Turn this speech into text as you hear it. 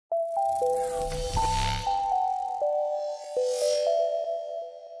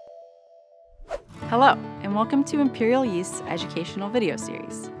Hello, and welcome to Imperial Yeast's educational video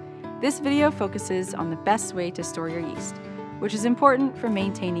series. This video focuses on the best way to store your yeast, which is important for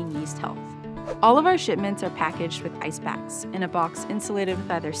maintaining yeast health. All of our shipments are packaged with ice packs in a box insulated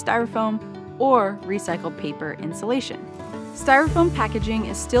with either styrofoam or recycled paper insulation. Styrofoam packaging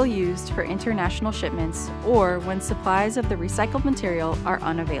is still used for international shipments or when supplies of the recycled material are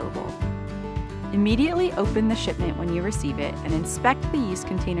unavailable. Immediately open the shipment when you receive it and inspect the yeast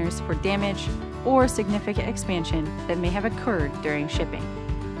containers for damage or significant expansion that may have occurred during shipping.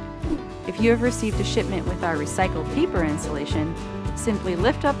 If you have received a shipment with our recycled paper insulation, simply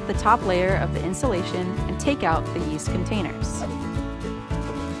lift up the top layer of the insulation and take out the yeast containers.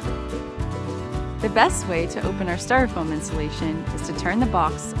 The best way to open our styrofoam insulation is to turn the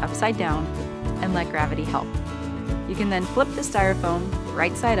box upside down and let gravity help. You can then flip the styrofoam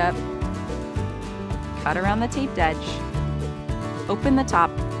right side up, cut around the taped edge, open the top,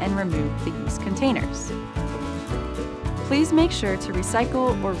 and remove the yeast containers. Please make sure to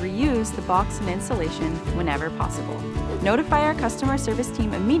recycle or reuse the box and insulation whenever possible. Notify our customer service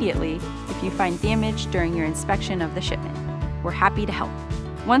team immediately if you find damage during your inspection of the shipment. We're happy to help.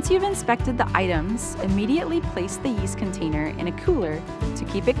 Once you've inspected the items, immediately place the yeast container in a cooler to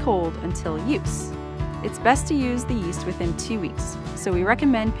keep it cold until use. It's best to use the yeast within 2 weeks, so we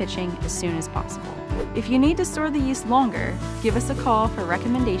recommend pitching as soon as possible. If you need to store the yeast longer, give us a call for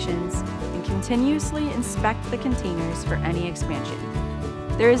recommendations and continuously inspect the containers for any expansion.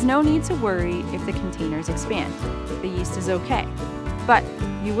 There is no need to worry if the containers expand. The yeast is okay, but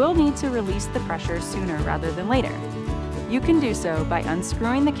you will need to release the pressure sooner rather than later. You can do so by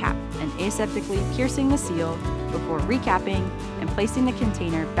unscrewing the cap and aseptically piercing the seal before recapping and placing the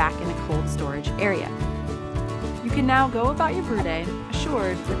container back in a cold storage area. You can now go about your brew day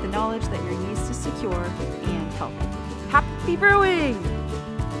assured with the knowledge that your yeast is secure and healthy. Happy brewing!